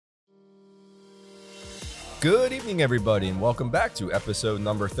Good evening, everybody, and welcome back to episode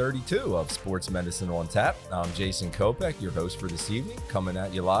number 32 of Sports Medicine on Tap. I'm Jason Kopech, your host for this evening, coming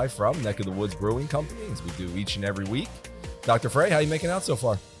at you live from Neck of the Woods Brewing Company, as we do each and every week. Dr. Frey, how you making out so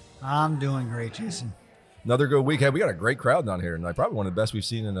far? I'm doing great, Jason. Another good week. Hey, we got a great crowd down here tonight. Probably one of the best we've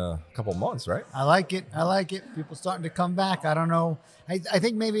seen in a couple months, right? I like it. People starting to come back. I don't know. I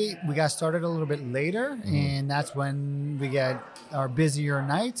think maybe we got started a little bit later, and that's when we get our busier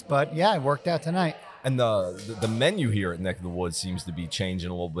nights. But yeah, it worked out tonight. And the menu here at Neck of the Woods seems to be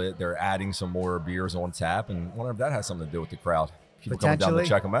changing a little bit. They're adding some more beers on tap, and I wonder if that has something to do with the crowd. People coming down to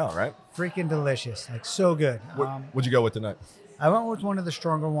check them out, right? Freaking delicious. Like, so good. What'd you go with tonight? I went with one of the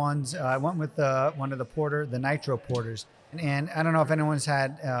stronger ones. I went with one of the Nitro Porters. And I don't know if anyone's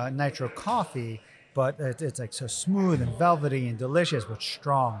had Nitro coffee, but it's like so smooth and velvety and delicious, but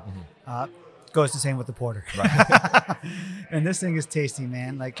strong. Goes the same with the porter. Right. And this thing is tasty,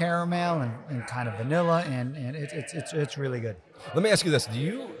 man. Like caramel and kind of vanilla, and it's really good. Let me ask you this: Do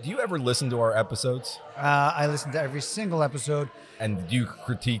you ever listen to our episodes? I listen to every single episode. And do you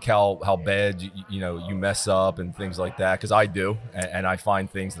critique how bad you mess up and things like that? Because I do, and I find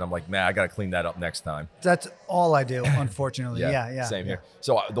things that I'm like, man, I got to clean that up next time. That's all I do, unfortunately. yeah. Same here.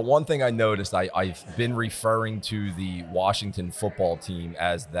 So the one thing I noticed, I've been referring to the Washington football team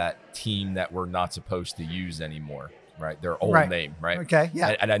as that team that we're not supposed to use anymore. Right, their old name, right? Okay,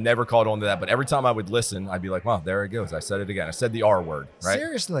 yeah. And I never caught on to that, but every time I would listen, I'd be like, "Wow, there it goes! I said it again. I said the R word." Right?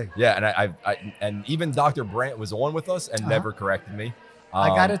 Seriously? Yeah, and and even Dr. Brandt was on with us and never corrected me. I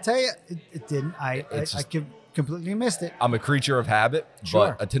gotta tell you, it didn't. I completely missed it. I'm a creature of habit,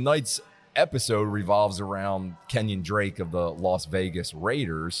 Sure. but tonight's episode revolves around Kenyon Drake of the Las Vegas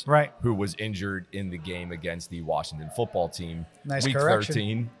Raiders, right? Who was injured in the game against the Washington football team. Nice Week correction.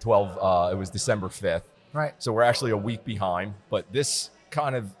 13, 12. It was December 5th. Right. So we're actually a week behind, but this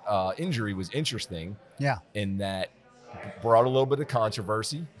kind of injury was interesting. Yeah. In that brought a little bit of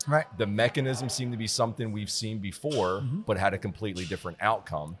controversy. Right. The mechanism seemed to be something we've seen before, but had a completely different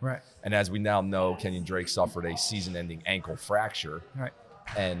outcome. Right. And as we now know, Kenyon Drake suffered a season-ending ankle fracture. Right.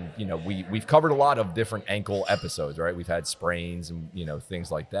 And, we've covered a lot of different ankle episodes, right? We've had sprains and, things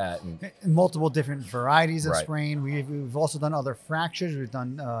like that. And multiple different varieties of Right. sprain. We've also done other fractures. We've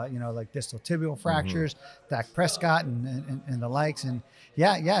done, like distal tibial fractures, Dak Prescott and the likes. And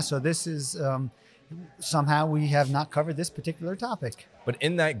yeah. So this is somehow we have not covered this particular topic. But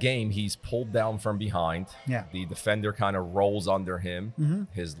in that game, he's pulled down from behind. Yeah. The defender kind of rolls under him.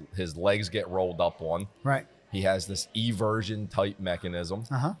 His legs get rolled up on. Right. He has this eversion type mechanism,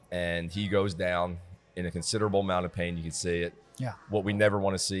 and he goes down in a considerable amount of pain. You can see it. Yeah. What we never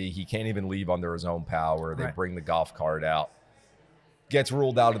want to see. He can't even leave under his own power. They bring the golf cart out. Gets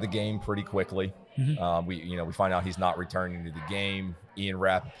ruled out of the game pretty quickly. We find out he's not returning to the game. Ian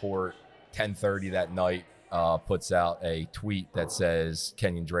Rappaport, 10:30 that night, puts out a tweet that says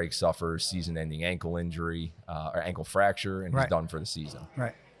Kenyon Drake suffers season-ending ankle injury or ankle fracture, and he's done for the season.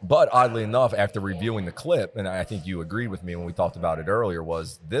 Right. But oddly enough, after reviewing the clip, and I think you agreed with me when we talked about it earlier,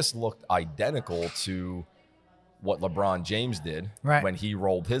 was this looked identical to what LeBron James did when he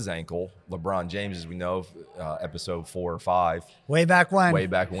rolled his ankle. LeBron James, as we know, episode 4 or 5. Way back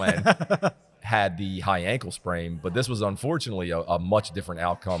when. Had the high ankle sprain. But this was unfortunately a much different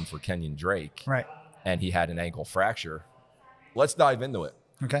outcome for Kenyon Drake. Right. And he had an ankle fracture. Let's dive into it.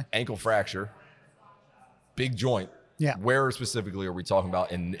 Okay. Ankle fracture. Big joint. Yeah. Where specifically are we talking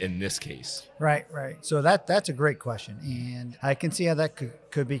about in this case? Right. So that's a great question. And I can see how that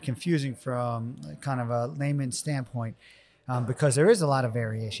could be confusing from kind of a layman's standpoint because there is a lot of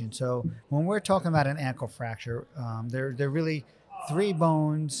variation. So when we're talking about an ankle fracture, they're really 3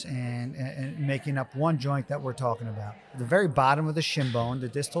 bones and making up one joint that we're talking about. The very bottom of the shin bone, the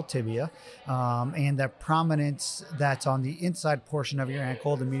distal tibia, and the prominence that's on the inside portion of your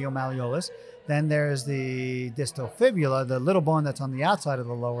ankle, the medial malleolus. Then there's the distal fibula, the little bone that's on the outside of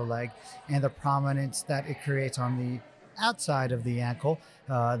the lower leg, and the prominence that it creates on the outside of the ankle,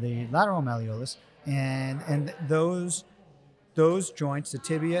 the lateral malleolus. And those joints, the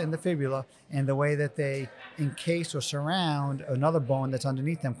tibia and the fibula, and the way that they encase or surround another bone that's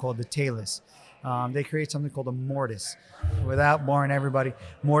underneath them called the talus. They create something called a mortise. Without boring everybody,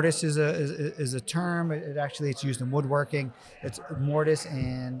 mortise is a term. It's used in woodworking. It's mortise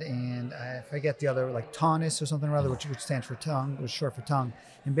and I forget the other, like tonus or something or other, which stands for tongue, which is short for tongue.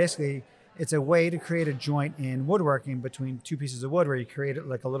 And basically, it's a way to create a joint in woodworking between 2 pieces of wood where you create it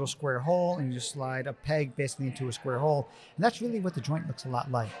like a little square hole and you slide a peg basically into a square hole. And that's really what the joint looks a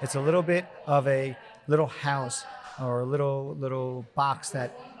lot like. It's a little bit of a little house or a little box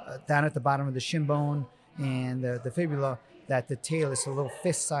that down at the bottom of the shin bone and the fibula that the talus, a little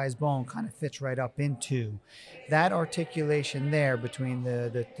fist-sized bone, kind of fits right up into. That articulation there between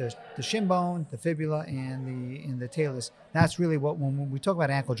the shin bone, the fibula, and the talus, that's really what, when we talk about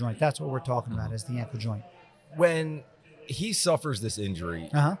ankle joint, that's what we're talking about is the ankle joint. When he suffers this injury,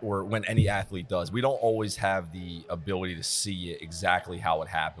 or when any athlete does, we don't always have the ability to see it exactly how it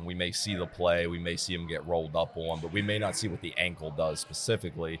happened. We may see the play, we may see him get rolled up on, but we may not see what the ankle does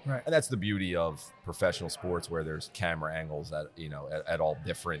specifically. Right. And that's the beauty of professional sports, where there's camera angles at all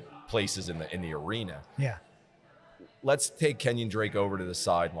different places in the arena. Yeah. Let's take Kenyon Drake over to the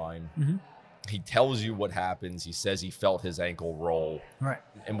sideline. Mm-hmm. He tells you what happens. He says he felt his ankle roll. Right.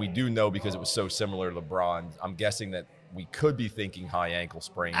 And we do know, because it was so similar to LeBron, I'm guessing that we could be thinking high ankle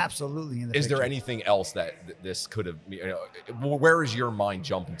sprain. Absolutely. Is there anything else that this could have, where is your mind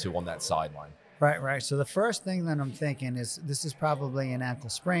jumping to on that sideline? Right. So the first thing that I'm thinking is this is probably an ankle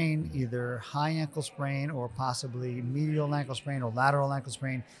sprain, either high ankle sprain or possibly medial ankle sprain or lateral ankle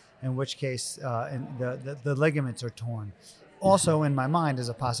sprain, in which case the ligaments are torn. Also in my mind is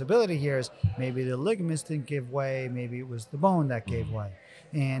a possibility here is maybe the ligaments didn't give way, maybe it was the bone that gave way.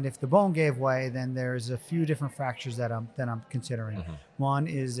 And if the bone gave way, then there's a few different fractures that I'm considering. Mm-hmm. One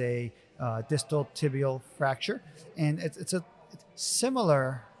is a distal tibial fracture, and it's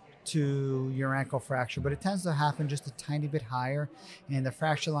similar to your ankle fracture, but it tends to happen just a tiny bit higher, and the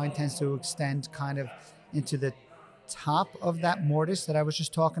fracture line tends to extend kind of into the top of that mortise that I was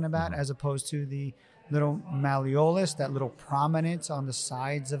just talking about, as opposed to the little malleolus, that little prominence on the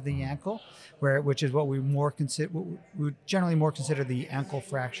sides of the ankle, which is what we would generally more consider the ankle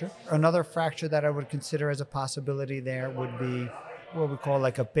fracture. Another fracture that I would consider as a possibility there would be what we call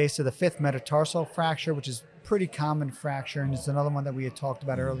like a base of the fifth metatarsal fracture, which is pretty common fracture, and it's another one that we had talked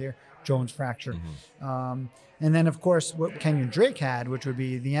about earlier, Jones fracture. Mm-hmm. And then, of course, what Kenyon Drake had, which would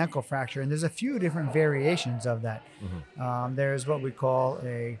be the ankle fracture, and there's a few different variations of that. Mm-hmm. There's what we call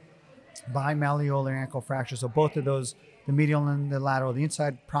a bimalleolar ankle fracture. So both of those, the medial and the lateral, the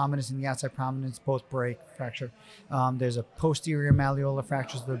inside prominence and the outside prominence, both break fracture. There's a posterior malleolar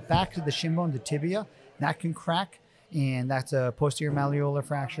fracture. So the back of the shin bone, the tibia, that can crack, and that's a posterior malleolar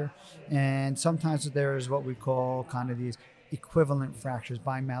fracture. And sometimes there's what we call kind of these equivalent fractures,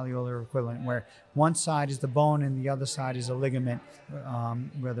 bimalleolar equivalent, where one side is the bone and the other side is a ligament,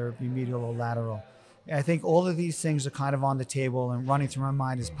 whether it be medial or lateral. I think all of these things are kind of on the table, and running through my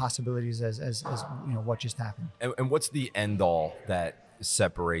mind is possibilities as what just happened. And what's the end all that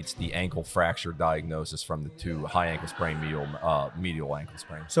separates the ankle fracture diagnosis from the two high ankle sprain, medial ankle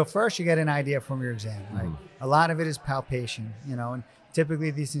sprain? So first, you get an idea from your exam. Right? Mm-hmm. A lot of it is palpation, and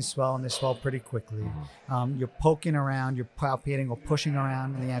typically these things swell, and they swell pretty quickly. Mm-hmm. You're poking around, you're palpating or pushing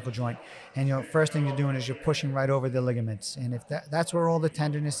around in the ankle joint, and first thing you're doing is you're pushing right over the ligaments. And if that's where all the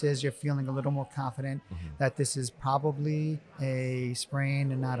tenderness is, you're feeling a little more confident that this is probably a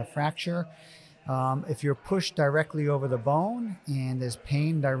sprain and not a fracture. If you're pushed directly over the bone and there's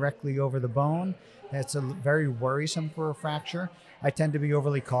pain directly over the bone, that's very worrisome for a fracture. I tend to be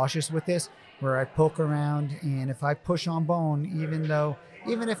overly cautious with this, where I poke around, and if I push on bone,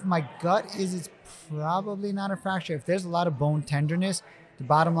 even if my gut is it's probably not a fracture. If there's a lot of bone tenderness, the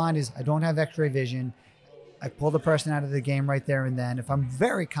bottom line is I don't have x-ray vision. I pull the person out of the game right there and then. If I'm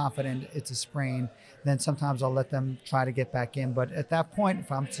very confident it's a sprain, then sometimes I'll let them try to get back in. But at that point,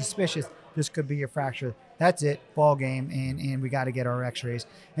 if I'm suspicious this could be a fracture, that's it, ball game, and we got to get our x-rays.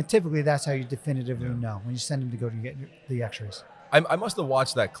 And typically that's how you definitively know, when you send them to go to get the x-rays. I must have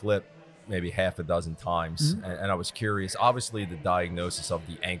watched that clip maybe half a dozen times, and I was curious. Obviously, the diagnosis of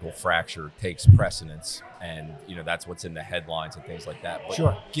the ankle fracture takes precedence, and that's what's in the headlines and things like that. But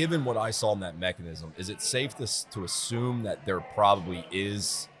sure. Given what I saw in that mechanism, is it safe to assume that there probably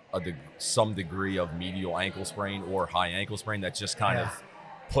is some degree of medial ankle sprain or high ankle sprain that's just kind of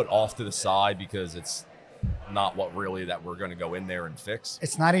put off to the side because it's not what really that we're going to go in there and fix?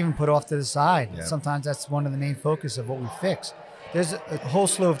 It's not even put off to the side. Yeah. Sometimes that's one of the main focus of what we fix. There's a whole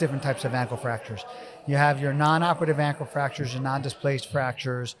slew of different types of ankle fractures. You have your non-operative ankle fractures, your non-displaced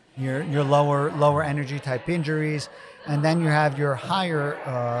fractures, your lower energy type injuries, and then you have your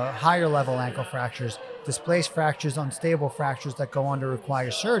higher level ankle fractures, displaced fractures, unstable fractures that go on to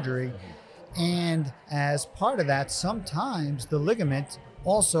require surgery. And as part of that, sometimes the ligament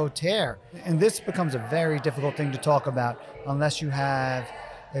also tear. And this becomes a very difficult thing to talk about unless you have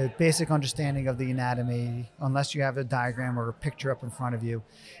a basic understanding of the anatomy, unless you have a diagram or a picture up in front of you.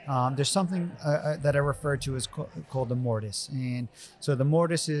 There's something that I refer to as called the mortise. And so the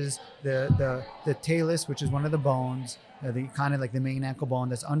mortise is the talus, which is one of the bones, the kind of like the main ankle bone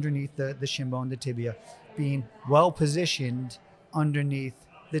that's underneath the shin bone, the tibia, being well positioned underneath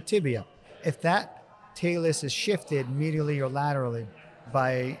the tibia. If that talus is shifted medially or laterally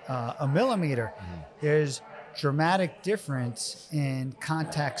by a millimeter, there's dramatic difference in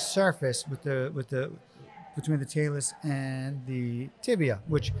contact surface between the talus and the tibia,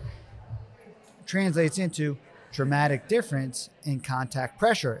 which translates into dramatic difference in contact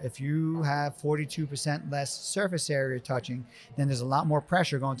pressure. If you have 42% less surface area touching, then there's a lot more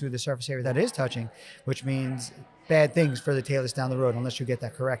pressure going through the surface area that is touching, which means bad things for the talus down the road unless you get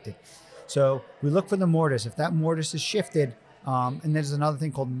that corrected. So we look for the mortise. If that mortise is shifted, and there's another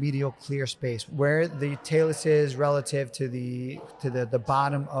thing called medial clear space, where the talus is relative to the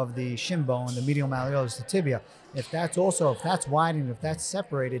bottom of the shin bone, the medial malleolus, the tibia. If that's widened, if that's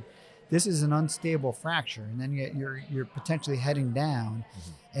separated, this is an unstable fracture, and then you're potentially heading down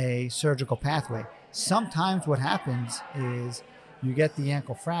a surgical pathway. Sometimes what happens is you get the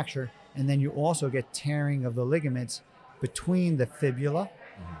ankle fracture, and then you also get tearing of the ligaments between the fibula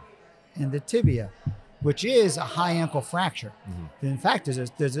and the tibia, which is a high ankle fracture. In fact,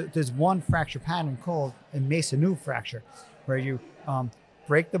 there's one fracture pattern called a Maisonneuve fracture, where you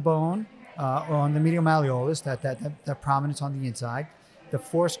break the bone on the medial malleolus, that prominence on the inside. The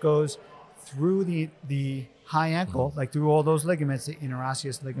force goes through the high ankle, like through all those ligaments, the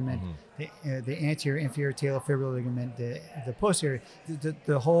interosseous ligament, the anterior inferior talofibular ligament, the posterior,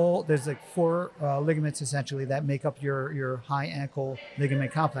 the whole, there's like 4 ligaments essentially that make up your high ankle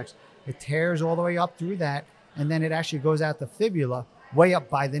ligament complex. It tears all the way up through that, and then it actually goes out the fibula way up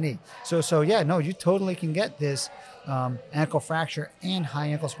by the knee. So yeah, no, you totally can get this ankle fracture and high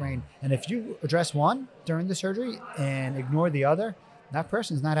ankle sprain. And if you address one during the surgery and ignore the other, that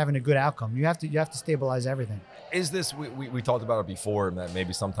person's not having a good outcome. You have to stabilize everything. Is this, we talked about it before, that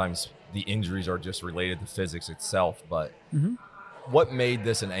maybe sometimes the injuries are just related to physics itself, but what made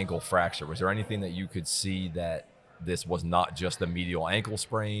this an ankle fracture? Was there anything that you could see that this was not just a medial ankle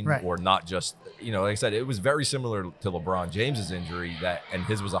sprain, or not just, like I said, it was very similar to LeBron James's injury, and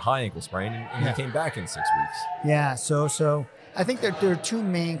his was a high ankle sprain, and he came back in 6 weeks. Yeah, so I think there are 2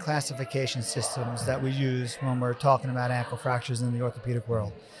 main classification systems that we use when we're talking about ankle fractures in the orthopedic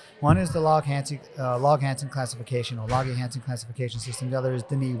world. One is the Log-Hansen classification, or Logge-Hansen classification system. The other is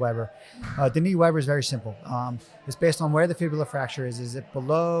Denis-Weber. Denis-Weber is very simple. It's based on where the fibular fracture is. Is it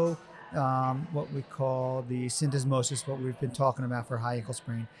below what we call the syndesmosis, what we've been talking about for high ankle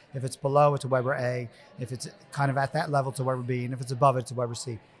sprain? If it's below, it's a Weber A. If it's kind of at that level, it's a Weber B. And if it's above it, it's a Weber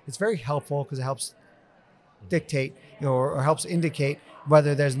C. It's very helpful because it helps dictate or helps indicate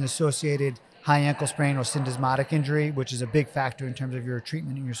whether there's an associated high ankle sprain or syndesmotic injury, which is a big factor in terms of your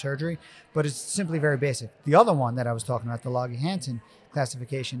treatment and your surgery, but it's simply very basic. The other one that I was talking about, the Logge-Hansen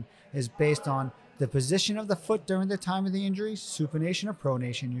classification, is based on the position of the foot during the time of the injury, supination or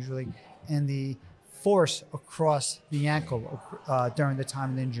pronation usually, and the force across the ankle during the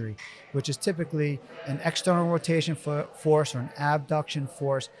time of the injury, which is typically an external rotation force or an abduction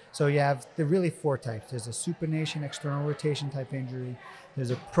force. So you have really 4 types. There's a supination external rotation type injury.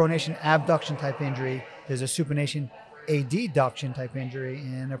 There's a pronation abduction type injury. There's a supination adduction type injury,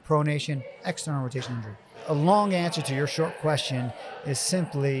 and a pronation external rotation injury. A long answer to your short question is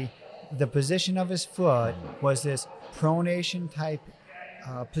simply the position of his foot was this pronation type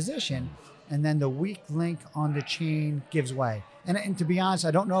position, and then the weak link on the chain gives way. And to be honest,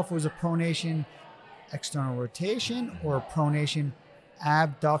 I don't know if it was a pronation external rotation or a pronation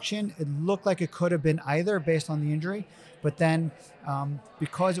abduction. It looked like it could have been either based on the injury, but then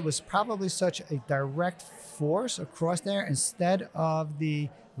because it was probably such a direct force across there, instead of the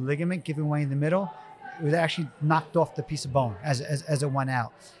ligament giving way in the middle, it was actually knocked off the piece of bone as it went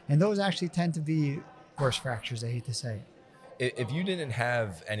out. And those actually tend to be worse fractures, I hate to say. If you didn't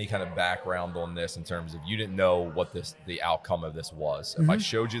have any kind of background on this, in terms of you didn't know what the outcome of this was, if I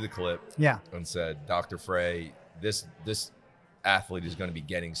showed you the clip and said, Dr. Frey, this athlete is going to be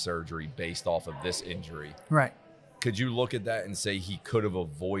getting surgery based off of this injury, right? Could you look at that and say he could have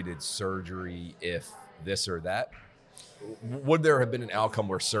avoided surgery if this or that? Would there have been an outcome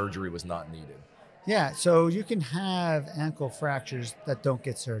where surgery was not needed? Yeah, so you can have ankle fractures that don't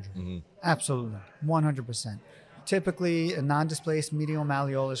get surgery. Absolutely, 100%. Typically, a non-displaced medial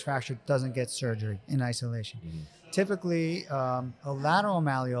malleolus fracture doesn't get surgery in isolation. Typically, a lateral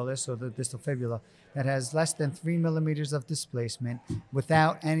malleolus, so the distal fibula, that has less than 3 millimeters of displacement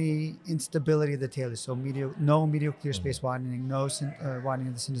without any instability of the talus, so no medial clear space widening, no widening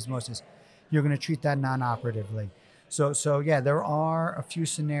of the syndesmosis, you're going to treat that non-operatively. So yeah, there are a few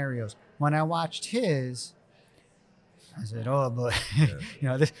scenarios. When I watched his, I said, oh boy,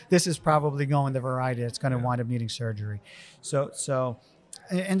 this is probably going the variety that's going to wind up needing surgery. So,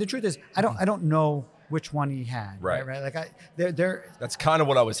 and the truth is, I don't know which one he had. Right. Like they're That's kind of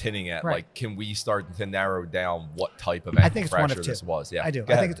what I was hinting at. Right. Like, can we start to narrow down what type of I ankle think it's one fracture of two. this was? Yeah, I do.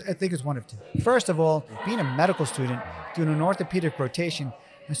 Go ahead. I think it's one of two. First of all, being a medical student, doing an orthopedic rotation,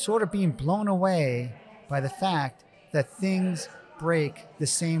 and sort of being blown away by the fact that things break the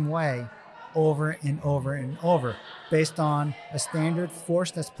same way over and over and over, based on a standard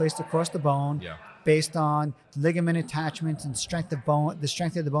force that's placed across the bone, based on ligament attachments and strength of bone, the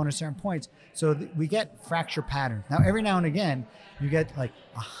strength of the bone at certain points. So we get fracture patterns. Now, every now and again, you get like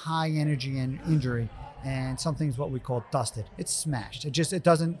a high energy injury, and something's what we call dusted. It's smashed. It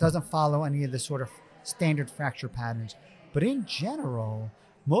doesn't follow any of the sort of standard fracture patterns. But in general,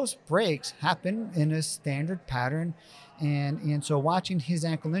 most breaks happen in a standard pattern. And so watching his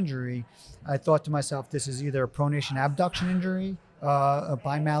ankle injury, I thought to myself, this is either a pronation abduction injury, a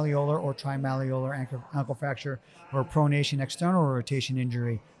bimalleolar or trimalleolar ankle fracture, or a pronation external rotation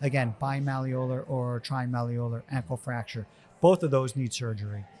injury, again, bimalleolar or trimalleolar ankle fracture. Both of those need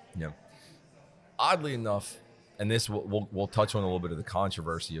surgery. Yeah. Oddly enough, and this we'll touch on a little bit of the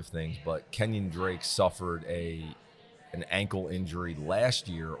controversy of things, but Kenyon Drake suffered an ankle injury last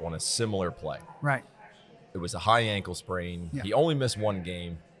year on a similar play. Right. It was a high ankle sprain. Yeah. He only missed one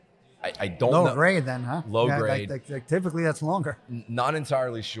game. I don't know. Low grade then, huh? Low grade. Like typically that's longer. Not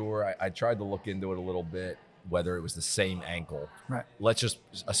entirely sure. I tried to look into it a little bit, whether it was the same ankle. Right. Let's just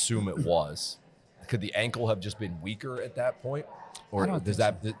assume it was. Could the ankle have just been weaker at that point? Or does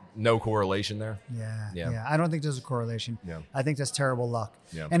that no correlation there? Yeah. I don't think there's a correlation. Yeah. I think that's terrible luck.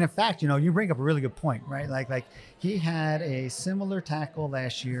 Yeah. And in fact, you bring up a really good point, right? Like he had a similar tackle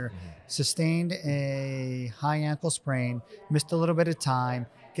last year, sustained a high ankle sprain, missed a little bit of time,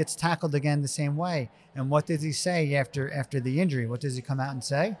 gets tackled again the same way. And what does he say after the injury? What does he come out and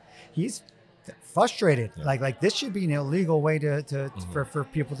say? He's frustrated. Yeah. Like this should be an illegal way for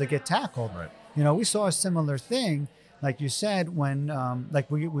people to get tackled. Right. We saw a similar thing, like you said, when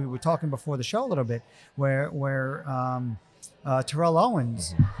like we were talking before the show a little bit, where Terrell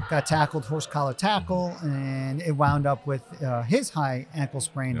Owens got tackled, horse collar tackle, and it wound up with his high ankle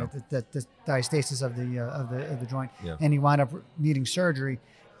sprain, the diastasis of the joint, and he wound up needing surgery.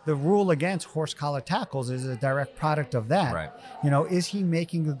 The rule against horse collar tackles is a direct product of that. Right. Is he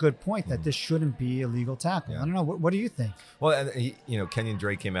making a good point that this shouldn't be a legal tackle? I don't know. What do you think? Well, and Kenyon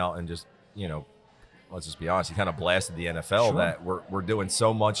Drake came out and just, let's just be honest, he kind of blasted the NFL that we're doing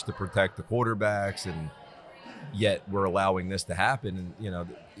so much to protect the quarterbacks, and yet we're allowing this to happen. And,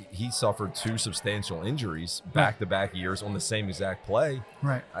 he suffered 2 substantial injuries back-to-back years on the same exact play.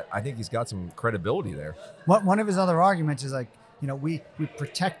 Right. I think he's got some credibility there. One of his other arguments is like, we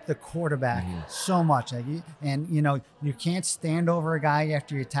protect the quarterback so much, and you can't stand over a guy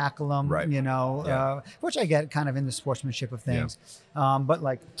after you tackle him, right? Which I get kind of in the sportsmanship of things, but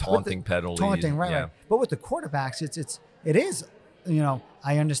like taunting penalties, right. But with the quarterbacks, it is,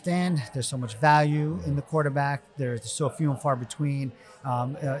 I understand there's so much value in the quarterback. There's so few and far between.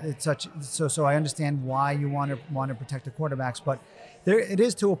 It's so I understand why you want to protect the quarterbacks, but it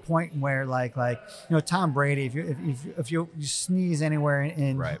is to a point where like Tom Brady, if you sneeze anywhere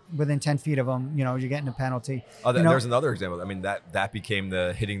within 10 feet of him, you're getting a penalty. There's another example. I mean, that became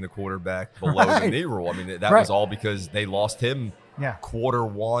the hitting the quarterback below the knee rule. I mean, that was all because they lost him quarter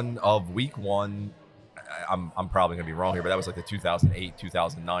 1 of week 1. I'm probably going to be wrong here, but that was like the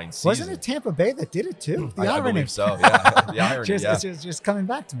 2008-2009 season. Wasn't it Tampa Bay that did it too? I believe so, yeah. The irony, just coming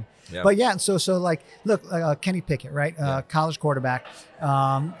back to me. Yeah. But so like, look, Kenny Pickett, right? College quarterback,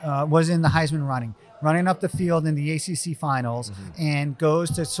 was in the Heisman running up the field in the ACC finals, and goes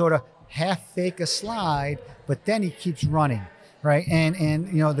to sort of half fake a slide, but then he keeps running, right? And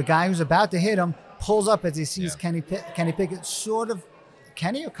the guy who's about to hit him pulls up as he sees Kenny Pickett sort of.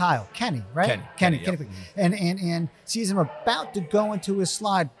 Kenny or Kyle? Kenny, right? Kenny. And sees him about to go into his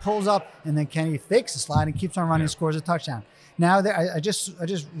slide, pulls up, and then Kenny fakes the slide and keeps on running, and scores a touchdown. Now, I just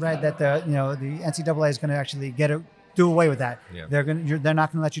read that the NCAA is going to actually do away with that. Yeah. They're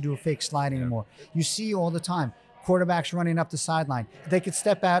not going to let you do a fake slide anymore. You see all the time quarterbacks running up the sideline. They could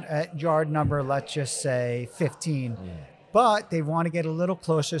step out at yard number, let's just say 15. But they want to get a little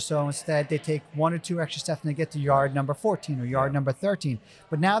closer, so instead they take 1 or 2 extra steps and they get to yard number 14 or yard number 13.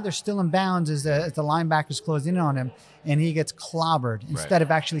 But now they're still in bounds as the linebackers close in on him, and he gets clobbered instead of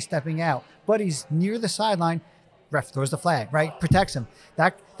actually stepping out. But he's near the sideline. Ref throws the flag, right? Protects him.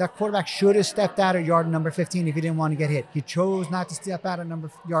 That quarterback should have stepped out at yard number 15 if he didn't want to get hit. He chose not to step out at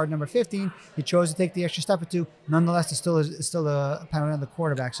yard number 15. He chose to take the extra step or 2. Nonetheless, it's still a penalty on the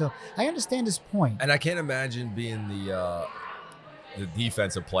quarterback. So I understand his point. And I can't imagine being the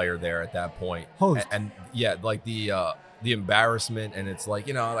defensive player there at that point. Hosed. And like the the embarrassment, and it's like,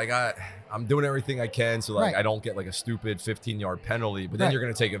 like I'm doing everything I can so like I don't get like a stupid 15-yard penalty, but then you're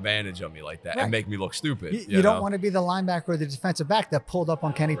going to take advantage of me like that and make me look stupid. You don't want to be the linebacker or the defensive back that pulled up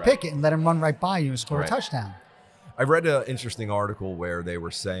on Kenny Pickett and let him run right by you and score a touchdown. I read an interesting article where they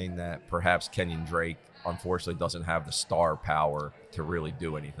were saying that perhaps Kenyon Drake unfortunately doesn't have the star power to really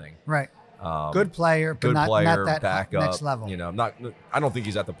do anything. Right. Good player, but not that backup, next level. I don't think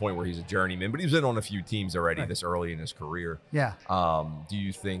he's at the point where he's a journeyman, but he's been on a few teams already this early in his career. Yeah. Do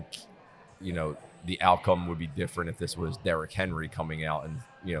you think, the outcome would be different if this was Derrick Henry coming out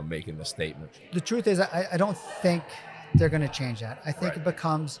and, making the statement? The truth is, I don't think they're going to change that. I think it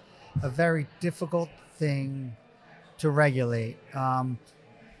becomes a very difficult thing to regulate.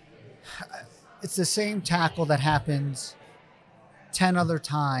 It's the same tackle that happens 10 other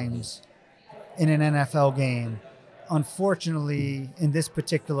times in an NFL game. Unfortunately, in this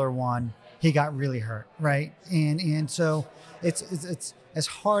particular one, he got really hurt, right? And so it's as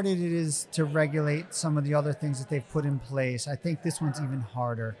hard as it is to regulate some of the other things that they've put in place. I think this one's even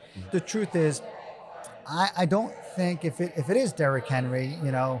harder. Mm-hmm. The truth is, I don't think if it is Derrick Henry,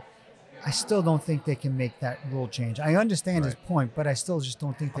 I still don't think they can make that rule change. I understand his point, but I still just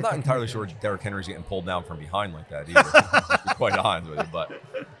don't think I'm not entirely sure Derrick Henry's getting pulled down from behind like that either. To be quite honest with you, but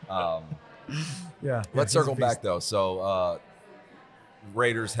let's circle back though. So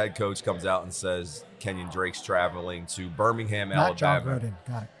Raiders head coach comes out and says Kenyon Drake's traveling to Birmingham, Alabama. Not John Gruden,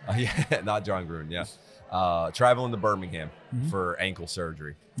 got it. Not John Gruden, yeah. Traveling to Birmingham for ankle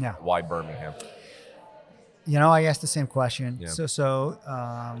surgery. Yeah. Why Birmingham? I asked the same question. Yeah. So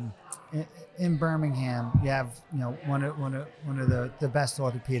in Birmingham, you have one of the best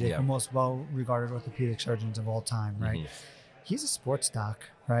orthopedic and most well-regarded orthopedic surgeons of all time, right? Mm-hmm. He's a sports doc,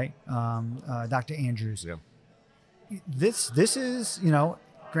 right? Dr. Andrews. Yeah. This is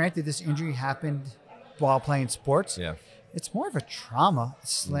granted this injury happened while playing sports. Yeah. It's more of a trauma /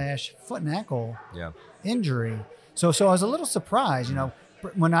 foot and ankle injury. So I was a little surprised,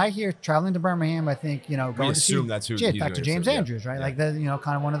 when I hear traveling to Birmingham, I think, going to see that's who Dr. James Andrews, right? Like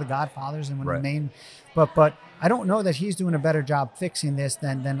kind of one of the godfathers and one of the main, but I don't know that he's doing a better job fixing this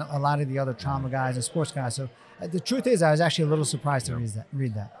than a lot of the other trauma guys and sports guys. So the truth is, I was actually a little surprised to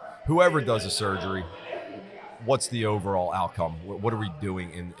read that. Whoever does the surgery, what's the overall outcome? What are we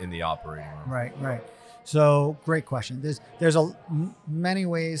doing in the operating room? Right. So great question. There's many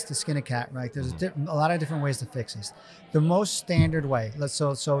ways to skin a cat, right? There's a lot of different ways to fix this. The most standard way,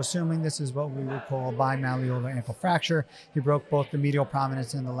 so assuming this is what we would call a bimalleolar ankle fracture, he broke both the medial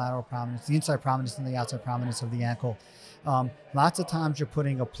prominence and the lateral prominence, the inside prominence and the outside prominence of the ankle. Lots of times you're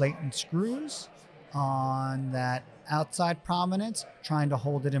putting a plate and screws on that outside prominence, trying to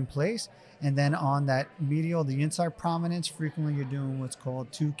hold it in place. And then on that medial, the inside prominence, frequently you're doing what's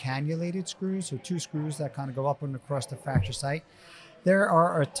called two cannulated screws, so two screws that kind of go up and across the fracture site. There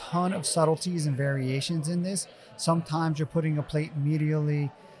are a ton of subtleties and variations in this. Sometimes you're putting a plate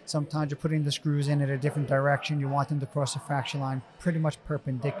medially. Sometimes you're putting the screws in at a different direction. You want them to cross the fracture line pretty much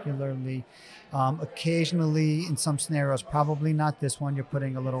perpendicularly. Occasionally, in some scenarios, probably not this one, you're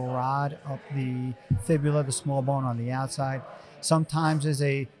putting a little rod up the fibula, the small bone on the outside. Sometimes there's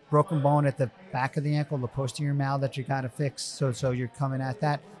a broken bone at the back of the ankle, the posterior mal that you got to fix. So you're coming at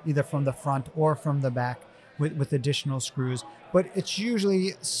that either from the front or from the back with additional screws. But it's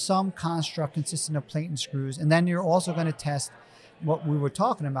usually some construct consisting of plate and screws. And then you're also going to test what we were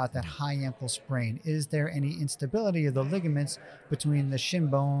talking about, that high ankle sprain. Is there any instability of the ligaments between the shin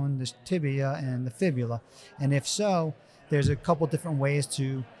bone, the tibia, and the fibula? And if so, there's a couple different ways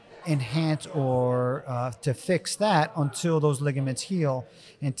to enhance or to fix that until those ligaments heal.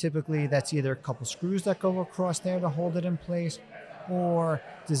 And typically that's either a couple screws that go across there to hold it in place, or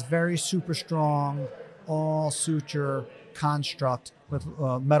this very super strong all suture construct with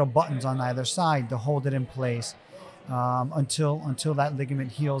metal buttons on either side to hold it in place until that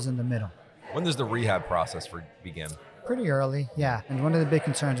ligament heals in the middle. When does the rehab process begin? Pretty early, yeah. And one of the big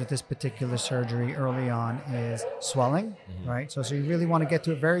concerns with this particular surgery early on is swelling, right? So you really want to get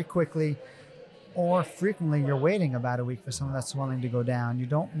to it very quickly, or frequently you're waiting about a week for some of that swelling to go down. You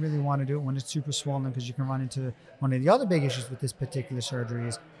don't really want to do it when it's super swollen, because you can run into one of the other big issues with this particular surgery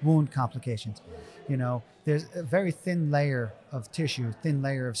is wound complications. There's a very thin layer of tissue, thin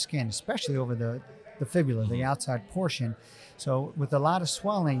layer of skin, especially over the fibula, the outside portion. So with a lot of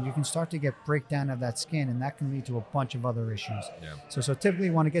swelling, you can start to get breakdown of that skin, and that can lead to a bunch of other issues. Yeah. So typically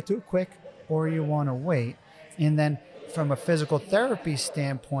you want to get to it quick, or you want to wait. And then from a physical therapy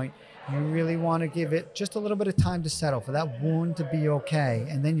standpoint, you really want to give it just a little bit of time to settle, for that wound to be okay.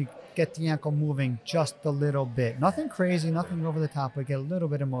 And then you get the ankle moving just a little bit. Nothing crazy, nothing over the top, but get a little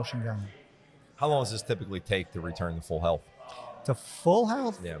bit of motion going. How long does this typically take to return to full health? To full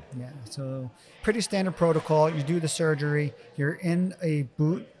health? Yeah. Yeah. So pretty standard protocol. You do the surgery. You're in a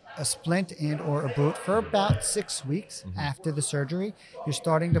boot, a splint and or a boot for about 6 weeks after the surgery. You're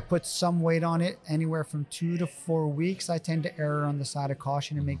starting to put some weight on it, anywhere from 2 to 4 weeks. I tend to err on the side of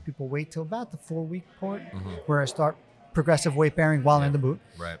caution and make people wait till about the 4-week point where I start progressive weight bearing while in the boot.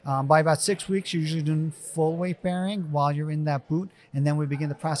 Right. By about 6 weeks, you're usually doing full weight bearing while you're in that boot, and then we begin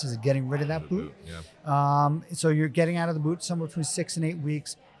the process of getting rid of that boot. Yeah. So you're getting out of the boot somewhere between 6 and 8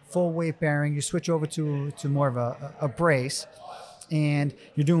 weeks, full weight bearing. You switch over to more of a brace, and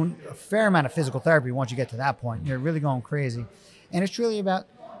you're doing a fair amount of physical therapy once you get to that point. You're really going crazy. And it's really about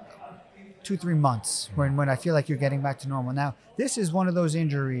 2-3 months when I feel like you're getting back to normal. Now, this is one of those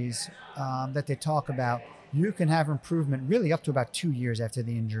injuries that they talk about. You can have improvement really up to about 2 years after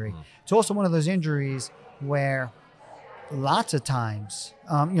the injury. It's also one of those injuries where lots of times,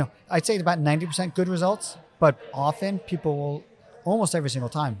 I'd say about 90% good results, but often people will almost every single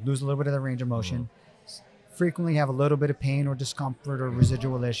time lose a little bit of their range of motion, frequently have a little bit of pain or discomfort or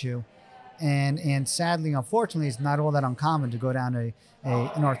residual issue. And sadly, unfortunately, it's not all that uncommon to go down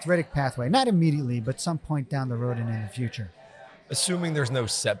an arthritic pathway, not immediately, but some point down the road and in the future. Assuming there's no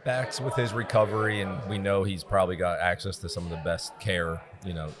setbacks with his recovery, and we know he's probably got access to some of the best care,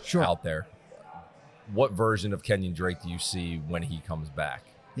 out there. What version of Kenyon Drake do you see when he comes back?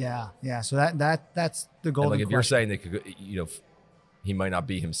 Yeah. So that's the golden question. If you're saying that he might not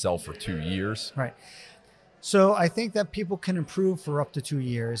be himself for 2 years, right? So I think that people can improve for up to 2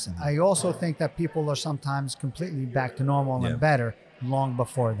 years. I also think that people are sometimes completely back to normal and better long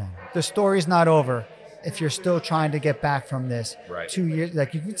before then. The story's not over. If you're still trying to get back from this, 2 years,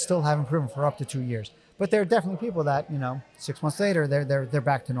 like you can still have improvement for up to 2 years. But there are definitely people that 6 months later they're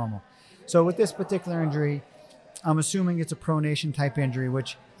back to normal. So with this particular injury, I'm assuming it's a pronation type injury,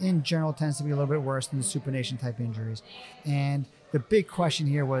 which in general tends to be a little bit worse than the supination type injuries. And the big question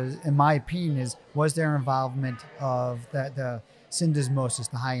here was, in my opinion, was there involvement of the syndesmosis,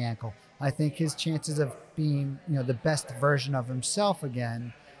 the high ankle? I think his chances of being the best version of himself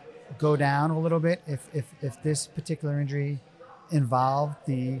again go down a little bit if this particular injury involved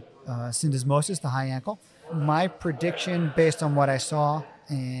the syndesmosis, the high ankle. My prediction, based on what I saw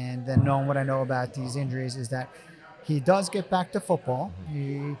and then knowing what I know about these injuries, is that he does get back to football.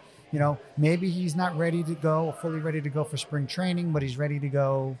 He, maybe he's not ready to go, fully ready to go for spring training, but he's ready to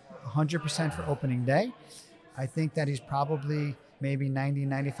go 100% for opening day. I think that he's probably maybe 90,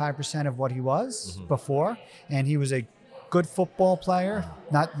 95% of what he was before, and he was a good football player,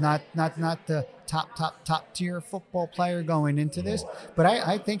 not the top tier football player going into this, but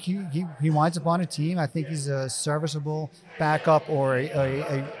I think he winds up on a team. I think he's a serviceable backup or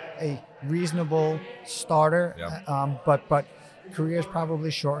a reasonable starter. But career's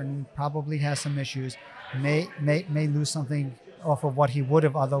probably shortened, probably has some issues, may lose something off of what he would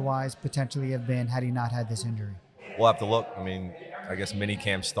have otherwise potentially have been had he not had this injury. We'll have to look. I mean, I guess mini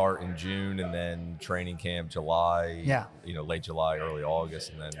camps start in June, and then training camp July. Late July, early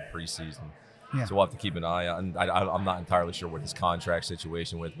August, and then preseason. So we'll have to keep an eye on. I'm not entirely sure what his contract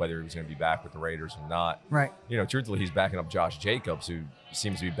situation with, whether he was going to be back with the Raiders or not. Right. Truthfully, he's backing up Josh Jacobs, who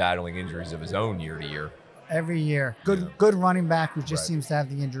seems to be battling injuries of his own year to year. Every year, good running back who just seems to have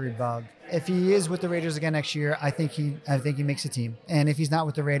the injury bug. If he is with the Raiders again next year, I think he makes a team. And if he's not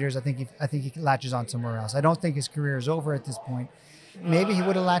with the Raiders, I think he latches on somewhere else. I don't think his career is over at this point. Maybe he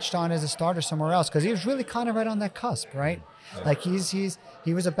would have latched on as a starter somewhere else, because he was really kind of right on that cusp, right? Like he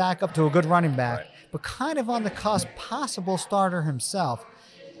was a backup to a good running back, but kind of on the cusp, possible starter himself.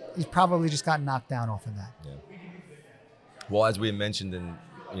 He's probably just got knocked down off of that. Yeah. Well, as we had mentioned in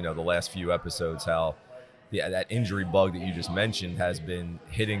the last few episodes, how that injury bug that you just mentioned has been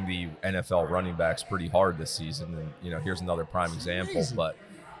hitting the NFL running backs pretty hard this season, and here's another prime example. Crazy. But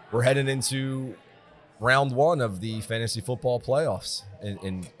we're heading into round one of the fantasy football playoffs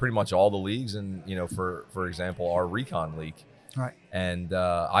in pretty much all the leagues, and for example, our Recon League. Right. And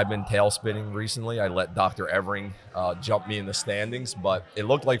I've been tail spinning recently. I let Dr. Evering jump me in the standings, but it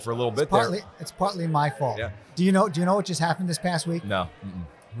looked like for a little bit it's partly my fault. Yeah. Do you know what just happened this past week? No.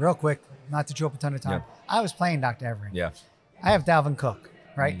 Real quick, not to chew up a ton of time. Yeah. I was playing Dr. Evering. Yeah. I have Dalvin Cook,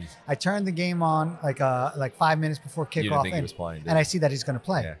 right? I turned the game on like 5 minutes before kickoff, You didn't think he was playing, and I see that he's going to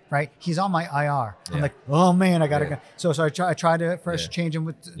play, right? He's on my IR. Yeah. I'm like, oh man, I got to go. So I tried to first change him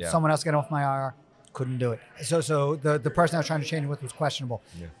with someone else, get off my IR. Couldn't do it. So the person I was trying to change him with was questionable.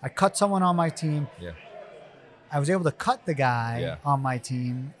 Yeah. I cut someone on my team. Yeah. I was able to cut the guy on my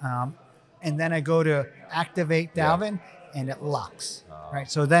team, and then I go to activate Dalvin, and it locks. Right.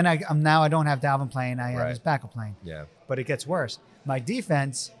 So then I don't have Dalvin playing. I have his backup playing. Yeah. But it gets worse. My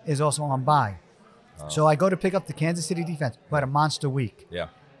defense is also on bye. So I go to pick up the Kansas City defense, who had a monster week. Yeah.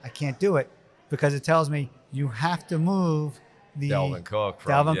 I can't do it because it tells me you have to move the Dalvin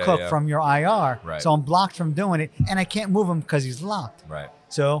Cook from your IR. Right. So I'm blocked from doing it, and I can't move him because he's locked. Right.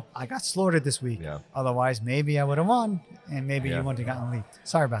 So I got slaughtered this week. Yeah. Otherwise, maybe I would have won, and maybe Yeah. you wouldn't have gotten leaked.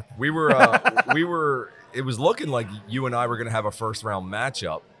 Sorry about that. We were. It was looking like you and I were going to have a first round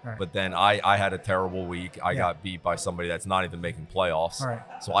matchup, Right. but then I had a terrible week. I Yeah. got beat by somebody that's not even making playoffs. Right.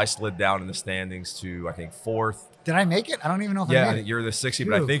 So I slid down in the standings to, I think, 4th. Did I make it? I don't even know if I Yeah, made it. you're the 60,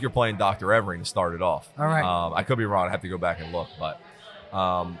 but I Phew. think you're playing Dr. Evering to start it off. All right. I could be wrong. I have to go back and look, but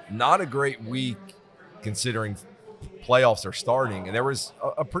not a great week considering playoffs are starting, and there was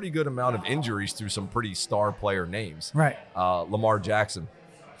a pretty good amount of injuries to some pretty star player names. Right. Lamar Jackson.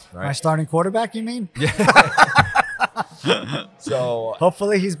 My Right. starting quarterback, you mean? So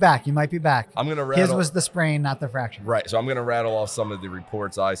Hopefully he's back. He might be back. I'm gonna His rattle. was the sprain, not the fracture. Right. So I'm going to rattle off some of the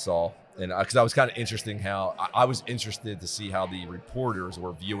reports I saw. And because I was kind of interesting how I was interested to see how the reporters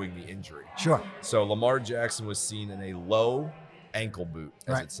were viewing the injury. Sure. So Lamar Jackson was seen in a low ankle boot,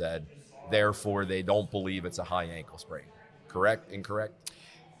 as Right. it said. Therefore, they don't believe it's a high ankle sprain. Correct? Incorrect?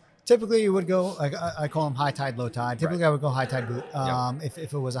 Typically, you would go, like I call them high tide, low tide. Typically, Right. I would go high tide boot if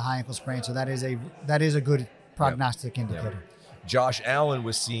it was a high ankle sprain. So that is a good prognostic indicator. Josh Allen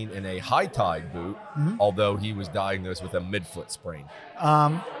was seen in a high tide boot, although he was diagnosed with a midfoot sprain.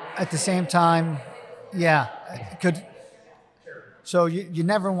 At the same time, yeah, it could. So you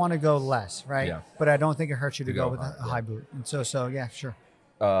never want to go less, right? Yeah. But I don't think it hurts you to To go go with high, a high boot. And so yeah, sure.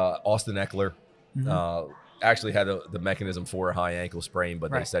 Austin Eckler actually had the mechanism for a high ankle sprain, but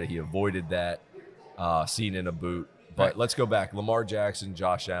they Right. said he avoided that, seen in a boot. But Right. let's go back. Lamar Jackson,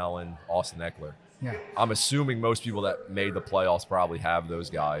 Josh Allen, Austin Eckler. Yeah. I'm assuming most people that made the playoffs probably have those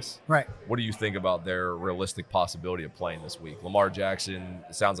guys. Right. What do you think about their realistic possibility of playing this week? Lamar Jackson,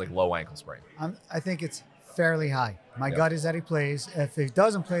 it sounds like low ankle sprain. I think it's fairly high. My Yeah. gut is that he plays. If he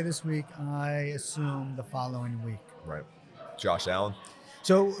doesn't play this week, I assume the following week. Right. Josh Allen.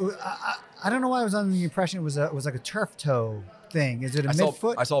 So I don't know why I was under the impression it was like a turf toe thing. Is it a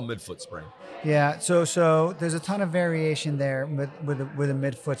midfoot? I saw a midfoot sprain. Yeah. So there's a ton of variation there with a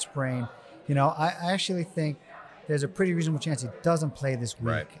midfoot sprain. You know, I actually think there's a pretty reasonable chance he doesn't play this week,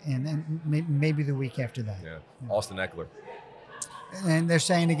 Right. and maybe the week after that. Yeah. Austin Eckler. And they're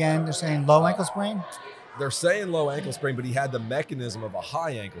saying low ankle sprain. They're saying low ankle sprain, but he had the mechanism of a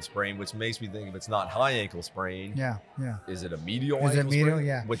high ankle sprain, which makes me think if it's not high ankle sprain, Yeah. is it a medial Is it ankle medial? sprain?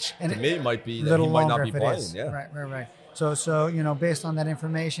 Yeah. Which And to me might be A that little he might longer not be if it playing. is. Yeah. Right. So based on that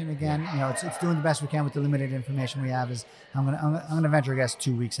information, again, it's doing the best we can with the limited information we have. Is I'm gonna venture a guess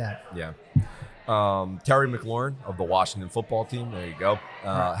 2 weeks out. Yeah. Terry McLaurin of the Washington football team. There you go.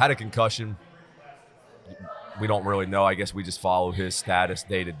 Had a concussion. We don't really know. I guess we just follow his status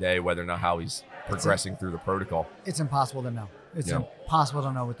day to day, whether or not how he's progressing through the protocol. It's impossible to know. It's Yeah. impossible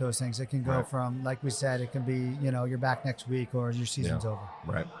to know with those things. It can go Right. from, like we said, it can be, you're back next week or your season's over.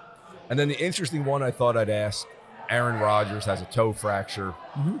 Right. And then the interesting one I thought I'd ask, Aaron Rodgers has a toe fracture,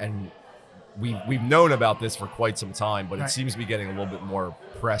 and we've known about this for quite some time, but Right. it seems to be getting a little bit more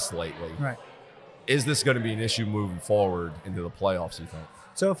press lately. Right. Is this going to be an issue moving forward into the playoffs, you think?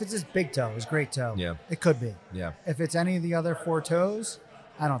 So if it's his big toe, his great toe, Yeah. it could be. Yeah. If it's any of the other 4 toes,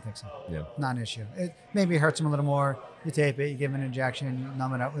 I don't think so. Yeah. Not an issue. It maybe hurts him a little more. You tape it, you give him an injection, you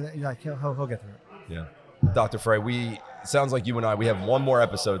numb it up with it. You're like, he'll get through it. Yeah. Dr. Frey, sounds like you and we have one more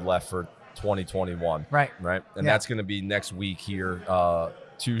episode left for 2021. Right. Right. And Yeah. that's going to be next week here,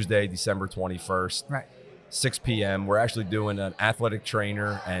 Tuesday, December 21st. Right. 6 p.m. We're actually doing an athletic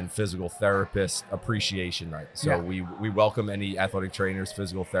trainer and physical therapist appreciation night. So Yeah. we welcome any athletic trainers,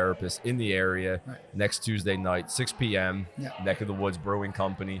 physical therapists in the area next Tuesday night, 6 p.m. Yeah. Neck of the Woods Brewing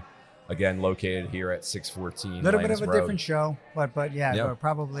Company, again located here at 614. A little bit Lannis of a Road. different show, but yeah, Yeah. but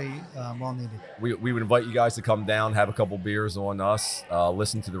probably well needed. We would invite you guys to come down, have a couple beers on us,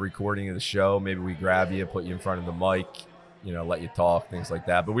 listen to the recording of the show. Maybe we grab you, put you in front of the mic, let you talk, things like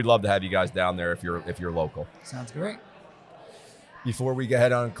that. But we'd love to have you guys down there if you're local. Sounds great. Before we go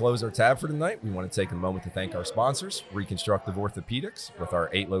ahead on and close our tab for tonight, we want to take a moment to thank our sponsors, Reconstructive Orthopedics, with our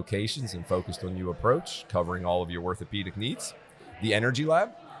 8 locations and focused on you approach, covering all of your orthopedic needs. The Energy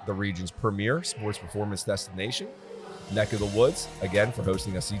Lab, the region's premier sports performance destination. Neck of the Woods, again, for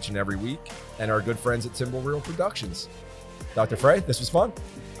hosting us each and every week. And our good friends at Timber Reel Productions. Dr. Frey, this was fun.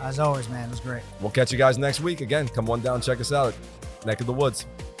 As always, man, it was great. We'll catch you guys next week. Again, come on down, check us out at Neck of the Woods.